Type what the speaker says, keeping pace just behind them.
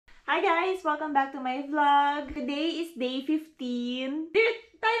Hi guys! Welcome back to my vlog. Today is day 15. Dear,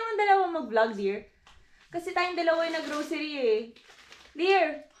 tayo ang dalawa mag-vlog, dear. Kasi tayong dalawa yung nag-grocery eh.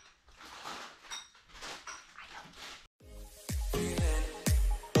 Dear!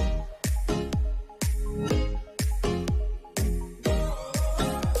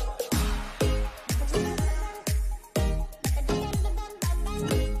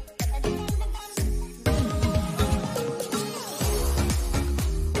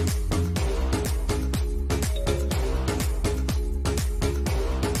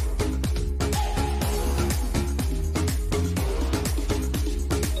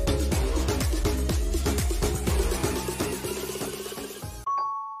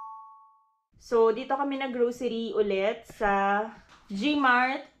 So, dito kami nag-grocery ulit sa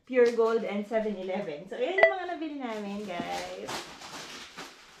G-Mart, Pure Gold, and 7-Eleven. So, ayan yung mga nabili namin, guys.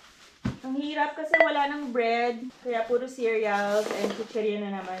 Ang hirap kasi wala ng bread, kaya puro cereals and chicheria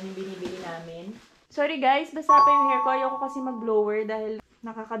na naman yung binibili namin. Sorry guys, basa pa yung hair ko. Ayoko kasi mag-blower dahil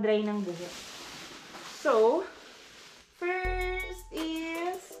nakaka-dry ng buhok. So, first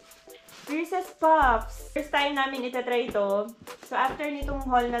is Reese's Puffs. First time namin itatry ito. So, after nitong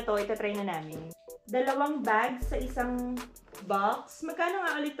haul na to, itatry na namin. 2 bags sa isang box. Magkano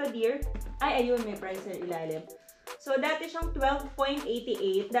nga ulit to, dear? Ay, ayun, may price sa ilalim. So, dati siyang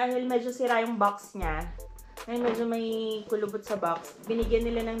 12.88 dahil medyo sira yung box niya. Ngayon, medyo may kulubot sa box. Binigyan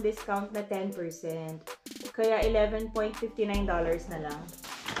nila ng discount na 10%. Kaya, $11.59 na lang.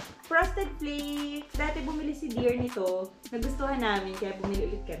 Frosted Flakes. Dati bumili si Dear nito. Nagustuhan namin, kaya bumili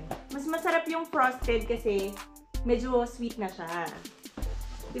ulit kami. Mas masarap yung frosted kasi medyo sweet na siya.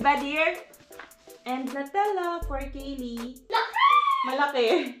 Diba, Dear? And Nutella for Kaylee.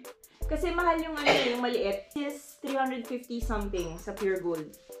 Malaki! Kasi mahal yung ano yung maliit. Is 350 something sa Pure Gold.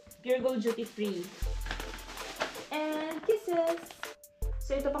 Pure Gold duty free. And Kisses.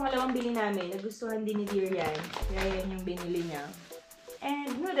 So, ito pangalawang bili namin. Nagustuhan din ni Dear yan. Kaya yan yung binili niya.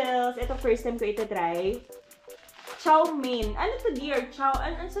 And noodles. Ito first time ko ito try. Chow mein. Ano to, dear? Chow.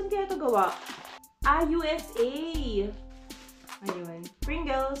 Saan kaya ito gawa? Ah, USA. Ayun.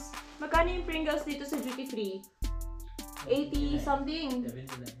 Pringles. Magkano yung Pringles dito sa duty free? 80 something.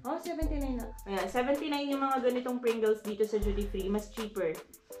 79. Oh, 79 na. Ayan, 79 yung mga ganitong Pringles dito sa duty free. Mas cheaper.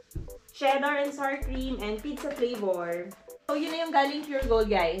 Cheddar and sour cream and pizza flavor. So, yun na yung galing Pure Gold,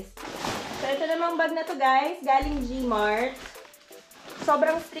 guys. So, ito namang bag na to, guys. Galing G-Mart.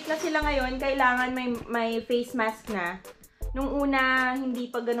 Sobrang strict na sila ngayon. Kailangan may face mask na. Nung una,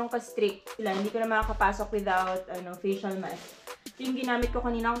 hindi pa ganun ka-strict sila. Hindi ko na makakapasok without facial mask. Ito yung ginamit ko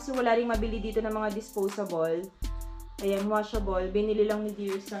kanina kasi wala rin mabili dito ng mga disposable. Ayan, washable. Binili lang ni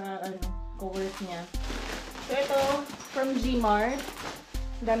Dear sa co-work niya. So, ito, from G-Mart.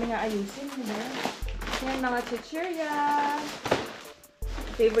 Dami nga ayusin. Diba? Yan, mga chicheria.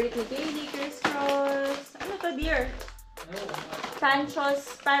 Favorite ni Kaylee, crisscross. Ano to, Dear?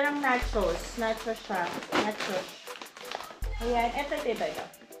 Sanchos, parang nachos. Nachos siya. Nachos. Ayan, eto.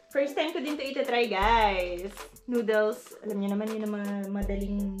 First time ko din ito itatry, guys. Noodles. Alam niyo naman yun na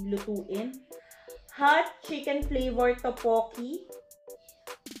madaling lutuin. Hot chicken flavor tteokbokki.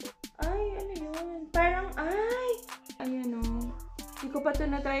 Ay, ano yun? Parang, ayan o. Hindi ko pa ito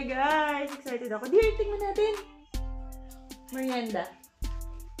na-try, guys. Excited ako. Dear, tingnan natin. Merienda.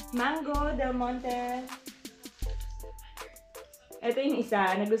 Mango, Del Monte. Ito yung isa.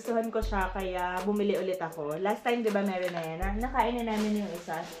 Nagustuhan ko siya kaya bumili ulit ako. Last time, di ba, meron na yan. Nakain na namin yung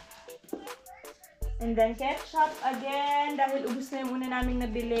isa. And then, ketchup again. Dahil ubus na yung una naming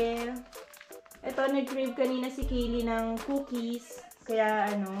nabili. Ito, nag-crave kanina si Kaylee ng cookies. Kaya,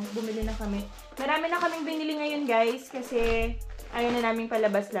 bumili na kami. Marami na kaming binili ngayon, guys. Kasi, ayaw na namin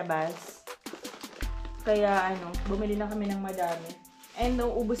palabas-labas. Kaya, bumili na kami ng madami. And,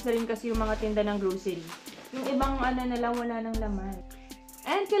 ubus na rin kasi yung mga tinda ng grocery. Yung ibang na lang, wala ng laman.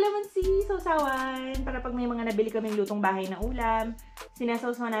 And calamansi, sausawan. Para pag may mga nabili kaming lutong bahay na ulam,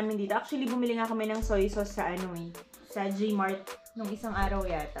 sinasawsawan namin dito. Actually, bumili nga kami ng soy sauce sa sa G-Mart nung isang araw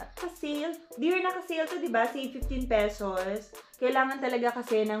yata. Ka-sale. Dear, naka-sale to, diba? Save 15 pesos. Kailangan talaga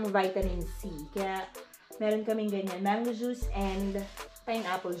kasi ng vitamin C. Kaya, meron kaming ganyan. Mango juice and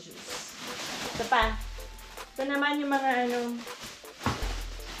pineapple juice. Ito pa. Ito naman yung mga ano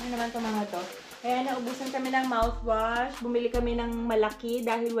naman ito mga to. Kaya naubusan kami ng mouthwash. Bumili kami ng malaki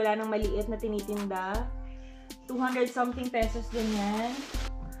dahil wala nang maliit na tinitinda. 200 something pesos din yan.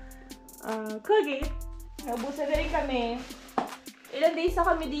 Colgate. Naubusan na rin kami. Ilang days na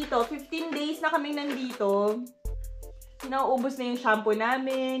kami dito? 15 days na kami nandito. Nauubos na yung shampoo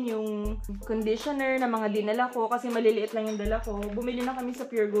namin, yung conditioner na mga dinala ko kasi maliliit lang yung dala ko. Bumili na kami sa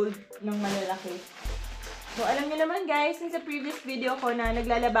Pure Gold ng malalaki. So, alam niyo naman guys, sa previous video ko na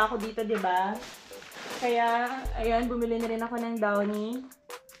naglalaba ako dito, diba? Kaya, ayan, bumili na rin ako ng Downy.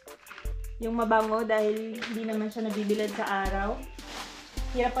 Yung mabango dahil hindi naman siya nabibilad sa araw.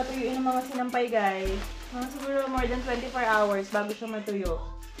 Hirap patuyuin ng mga sinampay guys. Siguro more than 24 hours bago siya matuyo.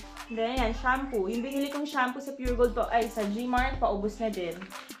 Then, ayan, shampoo. Yung binili kong shampoo sa Pure Gold to, ay sa Gmart, paubos na din.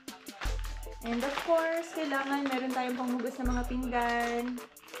 And of course, kailangan meron tayong panghugas ng mga pinggan.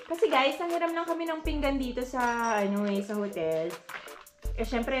 Kasi guys, nanghiram lang kami ng pinggan dito sa, sa hotel. Eh,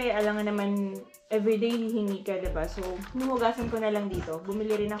 syempre, alam nga naman, everyday hihingi ka, diba? So, hinuhugasan ko na lang dito.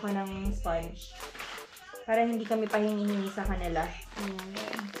 Bumili rin ako ng sponge. Para hindi kami pahingi-hingi sa kanila.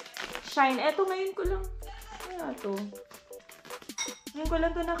 Shine. Eto, ngayon ko lang. Ano to? Ngayon ko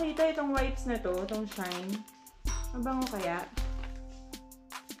lang to nakita, itong wipes na to, itong Shine. Mabango kaya?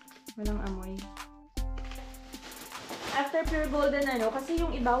 Walang amoy. After Pure Golden, kasi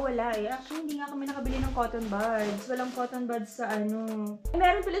yung iba wala eh. Actually, hindi nga kami nakabili ng cotton buds. Walang cotton buds sa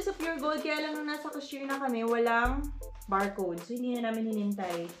Meron pala sa Pure Gold, kaya lang nung nasa cashier na kami, walang barcode. So, hindi na namin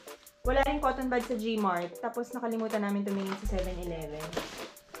hinintay. Wala rin cotton buds sa Gmart. Tapos, nakalimutan namin tumingin sa 7-Eleven.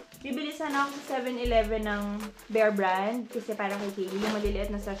 Bibili sana ako sa 7-Eleven ng Bear Brand. Kasi para kay Kaylee, yung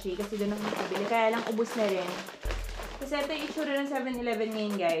maliliit na sachet. Kasi doon ako nakabili. Kaya lang, ubos na rin. Kasi ito yung itsura ng 7-Eleven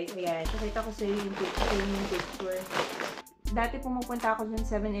ngayon, guys. Ayan, pakita ko sa iyo yung picture. Dati pumupunta ako dun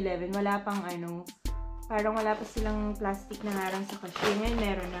 7-Eleven, wala pang parang wala pa silang plastic na harang sa cashier. Ngayon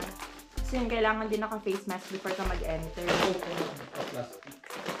meron na. Kasi yun, kailangan din naka-face mask before ka mag-enter.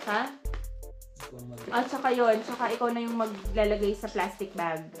 Ha? At saka yun, saka ikaw na yung maglalagay sa plastic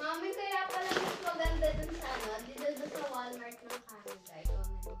bag. Mami, kaya pala mas maganda dun sa dito sa Walmart ng Canada.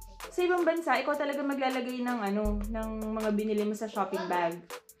 Sa ibang bansa, ikaw talaga maglalagay ng ng mga binili mo sa shopping bag.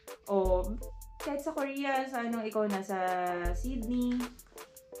 O kahit sa Korea, sa ikaw na sa Sydney.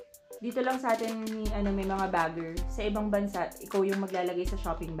 Dito lang sa atin may mga bagger. Sa ibang bansa, ikaw yung maglalagay sa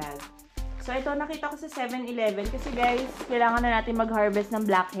shopping bag. So ito nakita ko sa 7-Eleven kasi guys, kailangan na natin mag-harvest ng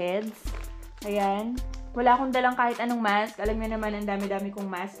blackheads. Ayan. Wala akong dalang kahit anong mask. Alam niyo naman, ang dami-dami kong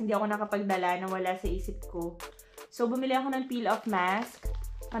mask. Hindi ako nakapagdala na wala sa isip ko. So bumili ako ng peel-off mask.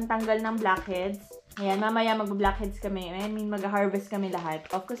 Pantanggal ng blackheads. Ayan, mamaya mag-blackheads kami. I mean, mag-harvest kami lahat.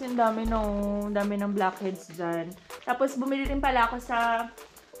 Of course, ang dami ng blackheads dyan. Tapos, bumili rin pala ako sa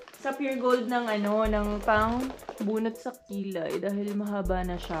Pure Gold ng ng pang bunot sa kilay. Dahil mahaba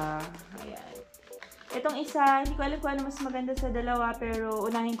na siya. Ayan. Itong isa, hindi ko alam kung ano mas maganda sa dalawa. Pero,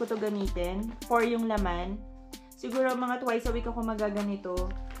 unahin ko to gamitin. For yung laman. Siguro, mga twice a week ako magaganito.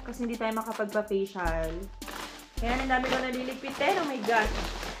 Kasi hindi tayo makapagpa-facial. Ayan, ang dami ko naliligpitin. Oh my gosh.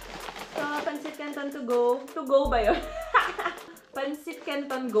 So, Pancit Canton to go. To go ba yun? Pancit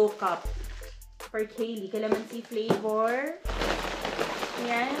Canton Go Cup. For Kaylee. Calamansi flavor.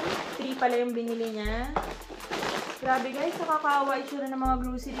 Ayan. 3 pala yung binili niya. Grabe guys, nakakaawa itsura ng mga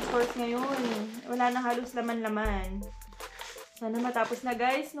grocery stores ngayon. Wala na halos laman-laman. Sana matapos na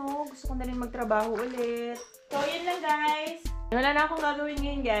guys, no? Gusto ko na rin magtrabaho ulit. So, yun lang guys. Wala na akong gagawin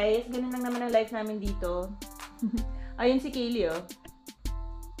ngayon guys. Ganun lang naman ang life namin dito. Ayun si Kaylee, oh.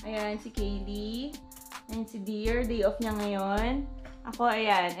 Ayan, si Kaylee. Ayan si Dear. Day off niya ngayon. Ako,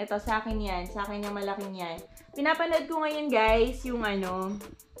 ayan. Ito, sa akin yan. Sa akin yung malaking yan. Pinapanood ko ngayon, guys, yung ano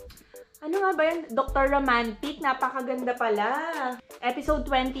nga ba yan? Dr. Romantic. Napakaganda pala. Episode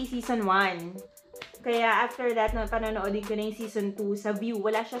 20, Season 1. Kaya, after that, panonoodin ko na yung Season 2 sa View.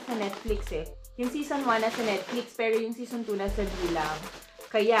 Wala siya sa Netflix, eh. Yung Season 1 nasa Netflix, pero yung Season 2 nasa View lang.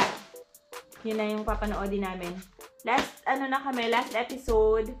 Kaya, yun na yung papanoodin namin. Last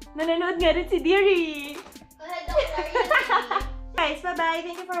episode. Nanonood nga rin si Deary. Go ahead, Dr. Guys, bye-bye.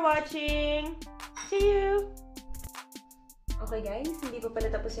 Thank you for watching. See you. Okay guys, hindi pa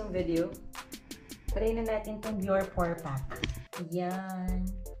pala tapos yung video. Try na natin itong Dior 4-pack. Ayan.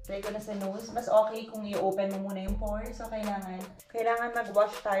 Try ko na sa nose. Mas okay kung i-open mo muna yung pores. So, kailangan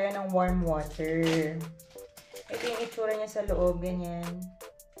mag-wash tayo ng warm water. Ito yung itsura niya sa loob. Ganyan.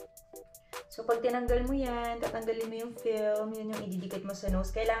 So, pag tinanggal mo yan, tatanggalin mo yung film, yun yung ididikit mo sa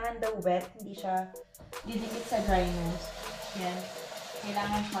nose. Kailangan daw wet, hindi siya didikit sa dry nose. Yan.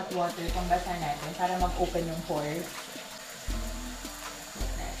 Kailangan hot water pambasa natin para mag-open yung pores.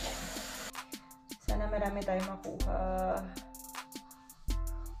 Sana marami tayong makuha.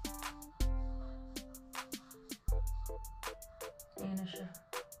 Ayan na siya.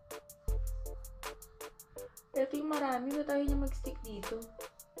 Ito yung marami. Ba tayo niya mag-stick dito?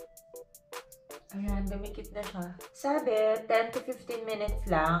 Ayan, dumikit na siya. Sabi, 10 to 15 minutes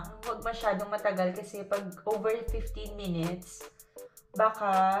lang. Huwag masyadong matagal kasi pag over 15 minutes,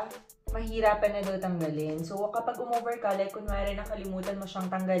 baka mahirapan na daw tanggalin. So, kapag umover ka, like kunwari nakalimutan mo siyang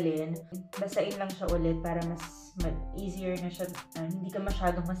tanggalin, basain lang siya ulit para mas easier na siya, hindi ka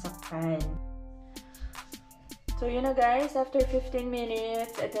masyadong masaktan. So, yun na guys. After 15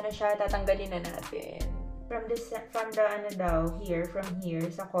 minutes, ito na siya. Tatanggalin na natin. From the from here,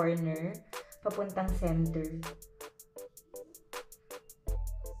 sa corner, papuntang center.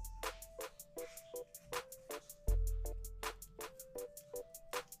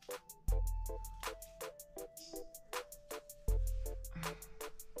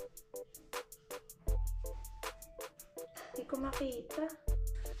 Hindi ko makita.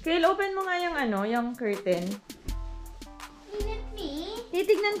 Kyle, open mo nga yung yung curtain. Minute me?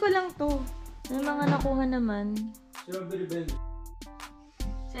 Titignan ko lang to. May mga nakuha naman. Strawberry bell.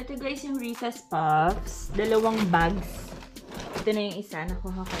 So, ito guys yung Reese's Puffs. 2 bags. Ito na yung isa.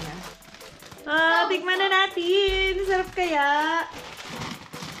 Nakuha ko na. Tikman na natin! Sarap kaya!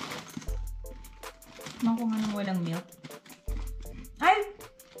 Tikman ko nga nang walang milk. Ay!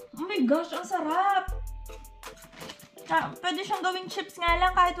 Oh my gosh! Ang sarap! Pwede siyang gawing chips nga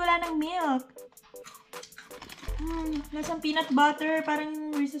lang kahit wala ng milk. Lasang peanut butter.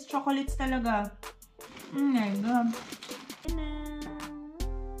 Parang Reese's chocolates talaga. Oh my God.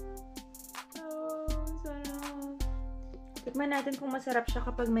 Oh, sarap. Tikman natin kung masarap siya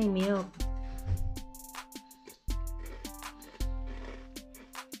kapag may milk.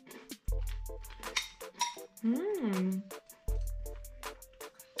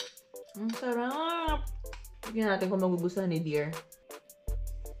 Ang sarap. Tignan natin kung magugustuhan ni Dear.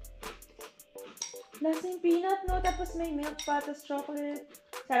 Lasang peanut, no? Tapos may milk pa, tapos chocolate.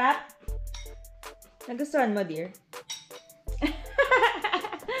 Sarap? Nagustuhan mo, Dear?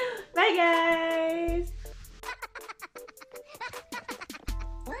 Bye, guys!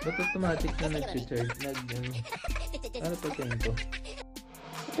 Ba't automatic na nag-charge? Ano pa tempo?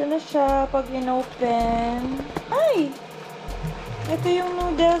 Ito na siya pag in-open. Ay! Ito yung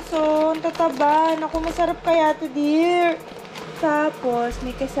noodles, oh. Ang tataba. Naku, masarap kaya ito, Dear. Tapos,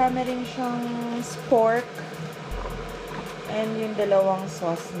 may kasama rin siyang spork. And yung 2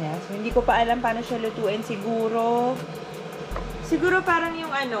 sauce niya. So, hindi ko pa alam paano siya lutuin. Siguro parang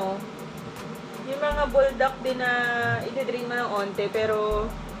yung yung mga bulldog din na iti-drain mo ng onte, pero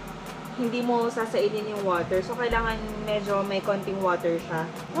hindi mo sasainin yung water. So, kailangan medyo may konting water siya.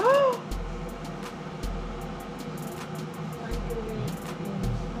 Oh!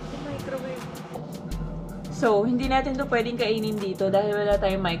 Microwave. So, hindi natin to pwedeng kainin dito dahil wala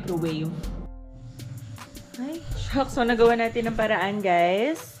tayong microwave. Ay, shucks. So, nagawa natin ng paraan,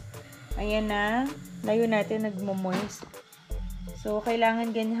 guys. Ayan na. Layo natin, nagmo-moist. So,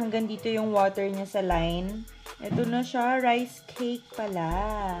 kailangan ganyan hanggang dito yung water niya sa line. Ito na siya. Rice cake pala.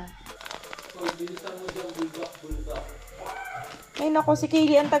 Ay, nako. Si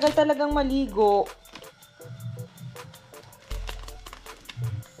Kaylee, ang tagal talagang maligo.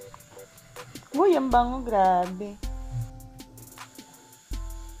 Uy, ang bango. Grabe.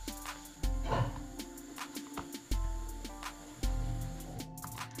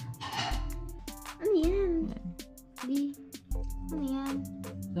 Ano yan? Di. Ano yan?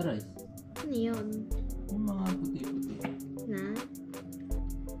 Sa rice. Ano yun? Yung mga puti-puti. Na?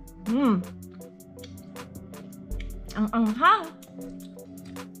 Ang anghang.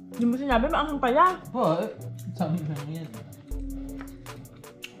 Hindi mo sinabi, maanghang pala. Oo, sa amin lang yan.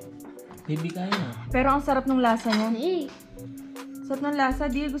 Heavy kain ah. Pero ang sarap ng lasa niya. Eh. Sarap ng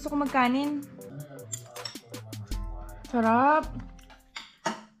lasa, di. Gusto ko magkanin. Sarap.